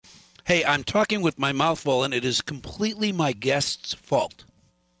Hey, I'm talking with my mouth full, and it is completely my guest's fault.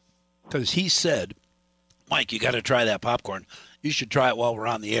 Because he said, Mike, you got to try that popcorn. You should try it while we're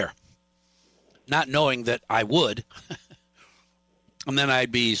on the air. Not knowing that I would. And then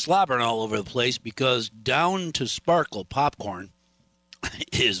I'd be slobbering all over the place because Down to Sparkle popcorn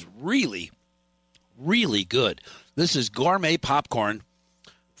is really, really good. This is gourmet popcorn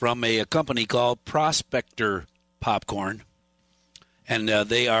from a company called Prospector Popcorn. And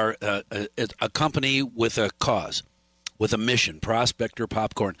they are a company with a cause, with a mission, Prospector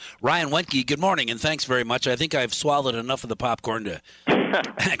Popcorn. Ryan Wenke, good morning, and thanks very much. I think I've swallowed enough of the popcorn to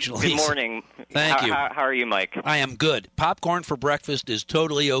actually. Good morning. Thank you. How are you, Mike? I am good. Popcorn for breakfast is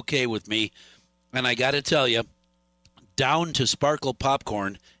totally okay with me. And I got to tell you, Down to Sparkle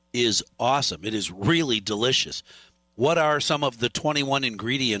popcorn is awesome. It is really delicious. What are some of the 21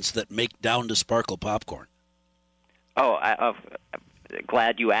 ingredients that make Down to Sparkle popcorn? Oh,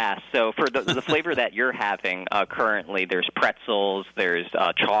 glad you asked. So for the flavor that you're having currently, there's pretzels, there's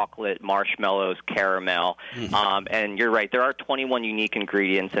chocolate, marshmallows, caramel, and you're right. There are 21 unique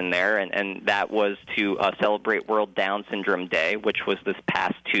ingredients in there, and that was to celebrate World Down Syndrome Day, which was this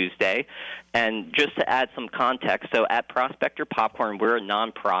past Tuesday. And just to add some context, so at Prospector Popcorn, we're a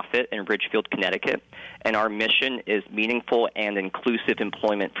nonprofit in Ridgefield, Connecticut, and our mission is meaningful and inclusive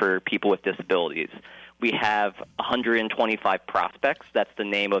employment for people with disabilities. We have 125 prospects. That's the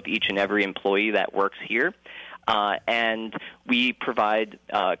name of each and every employee that works here. And we provide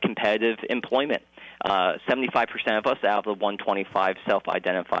competitive employment. 75% of us out of the 125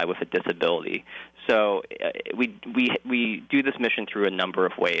 self-identify with a disability. So we do this mission through a number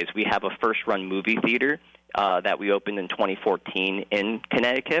of ways. We have a first-run movie theater that we opened in 2014 in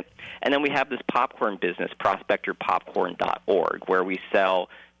Connecticut. And then we have this popcorn business, prospectorpopcorn.org, where we sell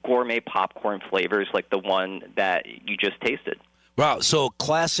gourmet popcorn flavors like the one that you just tasted. Wow, so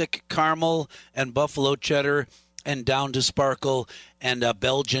classic caramel and buffalo cheddar and Down to Sparkle and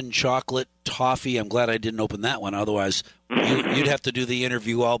Belgian chocolate toffee. I'm glad I didn't open that one. Otherwise, you'd have to do the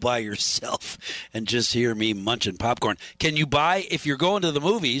interview all by yourself and just hear me munching popcorn. Can you buy, if you're going to the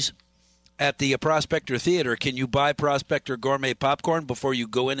movies at the Prospector Theater, can you buy Prospector gourmet popcorn before you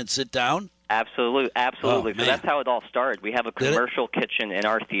go in and sit down? Absolutely. Oh, so that's how it all started. We have a commercial kitchen in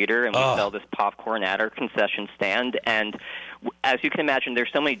our theater, and we sell this popcorn at our concession stand. And as you can imagine,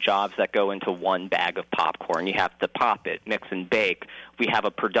 there's so many jobs that go into one bag of popcorn. You have to pop it, mix and bake. We have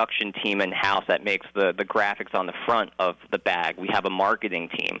a production team in-house that makes the graphics on the front of the bag. We have a marketing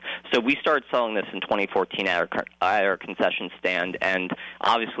team. So we started selling this in 2014 at our concession stand, and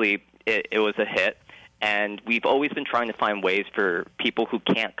obviously it was a hit. And we've always been trying to find ways for people who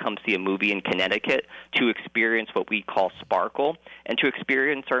can't come see a movie in Connecticut to experience what we call Sparkle and to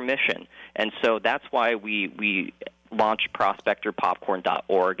experience our mission. And so that's why we launched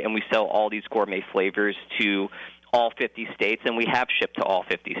prospectorpopcorn.org, and we sell all these gourmet flavors to all 50 states, and we have shipped to all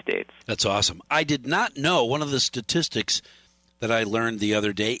 50 states. That's awesome. I did not know one of the statistics that I learned the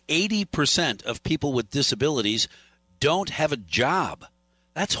other day, 80% of people with disabilities don't have a job.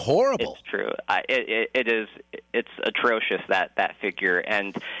 That's horrible. It's true. It is. It's atrocious, that figure.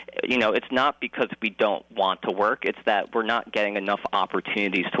 And, it's not because we don't want to work. It's that we're not getting enough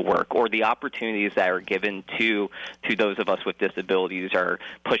opportunities to work, or the opportunities that are given to those of us with disabilities are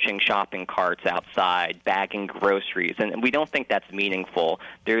pushing shopping carts outside, bagging groceries. And we don't think that's meaningful.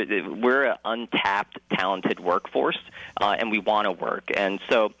 We're an untapped, talented workforce, and we want to work. And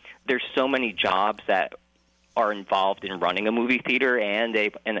so there's so many jobs that are involved in running a movie theater and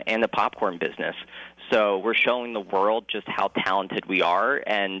the popcorn business. So we're showing the world just how talented we are,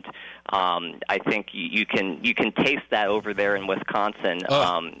 and I think you can taste that over there in Wisconsin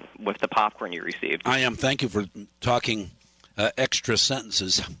with the popcorn you received. I am. Thank you for talking extra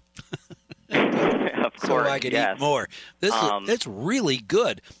sentences. Of course, so I can eat more. It's really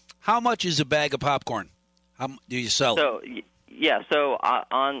good. How much is a bag of popcorn? How do you sell it? Yeah, so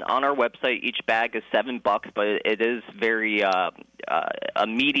on our website, each bag is $7, but it is very a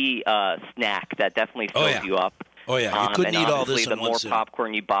meaty snack that definitely fills you up. Oh yeah, you couldn't eat all this in one sitting. The more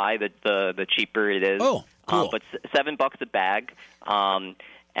popcorn you buy, the cheaper it is. Oh, cool. But $7 a bag.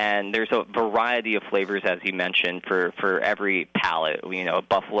 And there's a variety of flavors, as you mentioned, for every palate.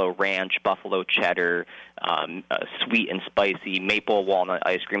 Buffalo ranch, buffalo cheddar, sweet and spicy, maple walnut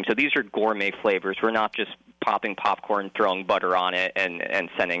ice cream. So these are gourmet flavors. We're not just popping popcorn, throwing butter on it, and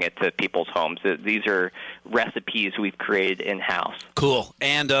sending it to people's homes. These are recipes we've created in-house. Cool.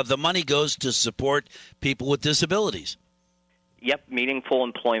 And the money goes to support people with disabilities. Yep, meaningful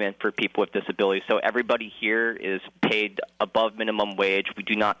employment for people with disabilities. So everybody here is paid above minimum wage. We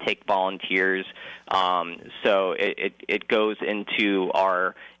do not take volunteers. So it goes into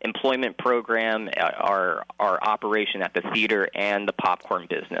our employment program, our operation at the theater, and the popcorn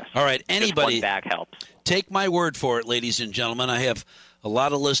business. All right, anybody, just one bag helps. Take my word for it, ladies and gentlemen. I have a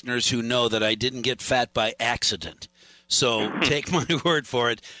lot of listeners who know that I didn't get fat by accident. So take my word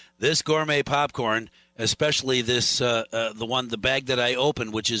for it. This gourmet popcorn, especially this the bag that I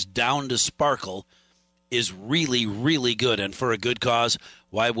opened, which is down to sparkle, is really, really good. And for a good cause,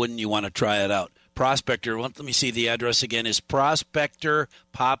 why wouldn't you want to try it out? Prospector, let me see the address again, is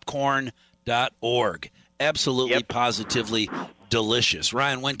prospectorpopcorn.org. Absolutely, positively delicious.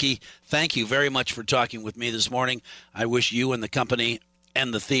 Ryan Wenke, thank you very much for talking with me this morning. I wish you and the company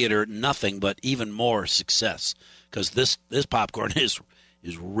and the theater nothing but even more success, because this popcorn is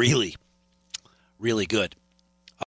really, really good.